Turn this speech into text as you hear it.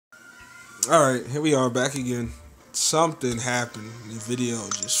Alright, here we are back again. Something happened. The video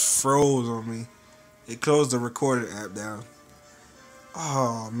just froze on me. It closed the recording app down.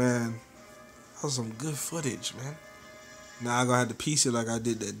 Oh man. That was some good footage, man. Now I'm gonna have to piece it like I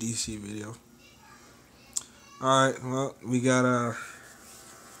did that DC video. Alright, well, we got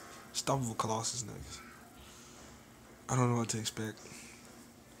Stoppable Colossus next. I don't know what to expect.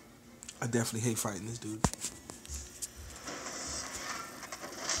 I definitely hate fighting this dude.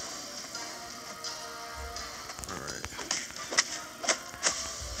 Alright.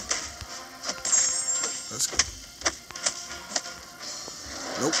 Let's go.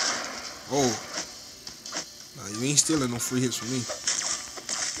 Nope. Oh. Nah, you ain't stealing no free hits from me.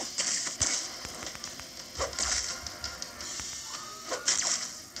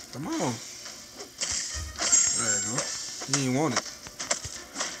 Come on. There you go. You ain't want it.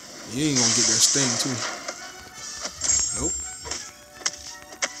 You ain't gonna get that sting too. Nope.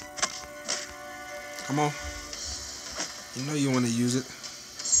 Come on. You know you want to use it.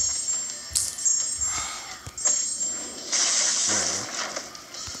 There you go.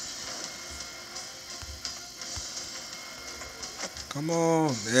 Come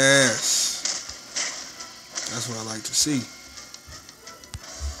on. Yes. That's what I like to see.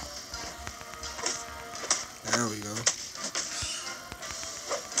 There we go.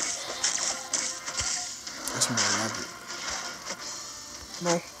 That's more like it.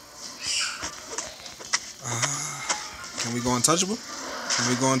 No. Can we go untouchable? Can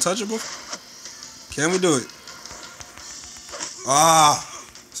we go untouchable? Can we do it?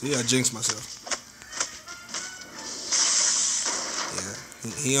 See, I jinxed myself. Yeah,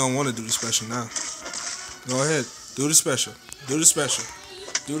 he don't want to do the special now. Go ahead, do the special. Do the special.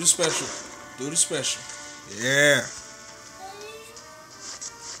 Do the special. Do the special. Yeah.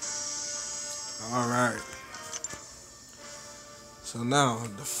 All right. So now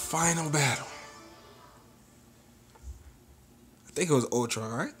the final battle. I think it was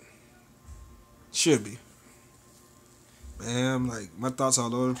Ultron, right? Should be. Man, I'm like, my thoughts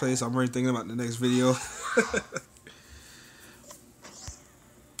all over the place. I'm already thinking about the next video.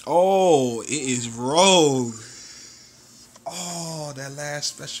 Oh, it is Rogue. Oh, that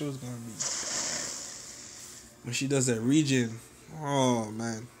last special is gonna be bad. When she does that regen. Oh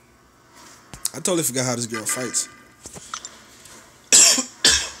man. I totally forgot how this girl fights.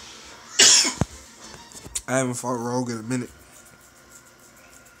 I haven't fought Rogue in a minute.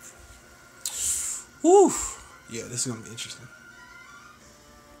 Whew. Yeah, this is gonna be interesting.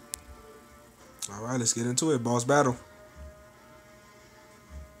 Alright, let's get into it. Boss battle.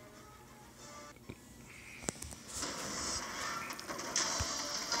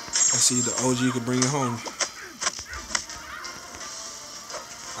 Let's see if the OG can bring it home.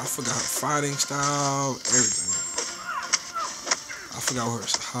 I forgot her fighting style, everything. I forgot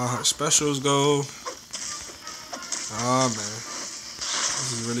how her specials go. Oh man,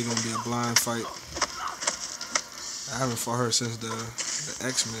 this is really gonna be a blind fight. I haven't fought her since the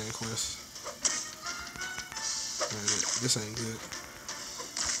X-Men quest. Man, this ain't good.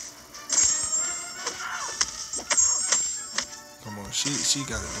 Come on, she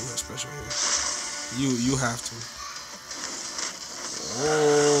gotta do her special here. You have to.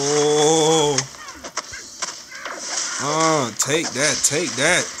 Oh, take that, take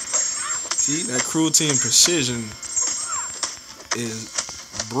that. See, that cruelty and precision is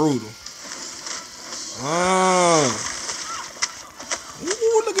brutal. Oh.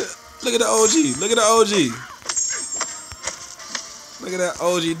 Ooh, look at the OG. Look at the OG. Look at that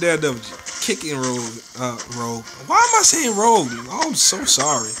OG Daredevil kicking Rogue. Why am I saying Rogue? Oh, I'm so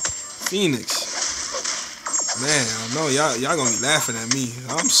sorry. Phoenix. Man, I know y'all gonna be laughing at me.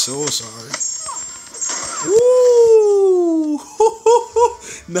 I'm so sorry. Woo!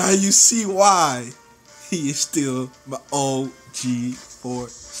 Now you see why he is still my OG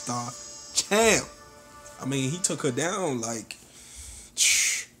 4-star champ. I mean, he took her down like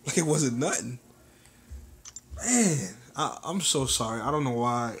it wasn't nothing. Man, I'm so sorry. I don't know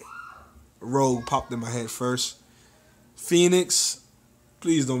why Rogue popped in my head first. Phoenix,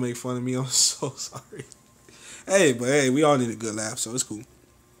 please don't make fun of me. I'm so sorry. Hey, but hey, we all need a good laugh, so it's cool.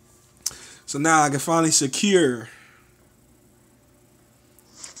 So now I can finally secure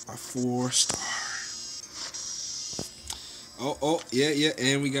my 4-star. Oh, yeah,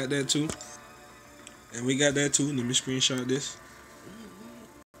 and we got that too. And we got that too. Let me screenshot this.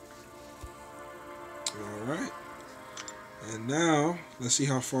 Alright. And now, let's see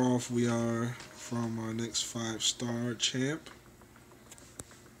how far off we are from our next 5-star champ.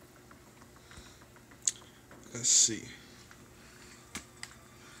 Let's see.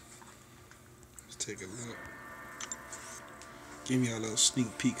 Let's take a look. Give me a little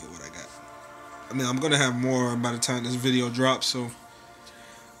sneak peek of what I got. I mean, I'm gonna have more by the time this video drops, so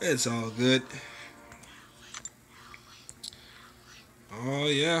it's all good. Oh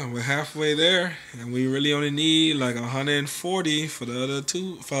yeah, we're halfway there, and we really only need like 140 for the other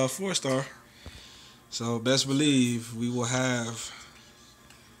 4-star. So best believe we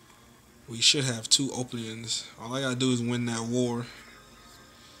should have 2 openings. All I gotta do is win that war.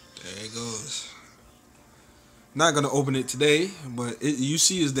 There it goes. Not gonna open it today, but you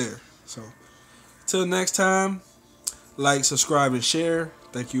see it's there. So till next time, like, subscribe, and share.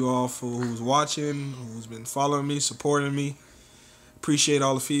 Thank you all for who's watching, who's been following me, supporting me. Appreciate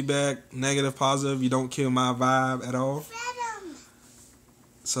all the feedback, negative, positive. You don't kill my vibe at all.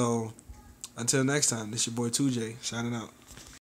 So until next time, this your boy 2J signing out.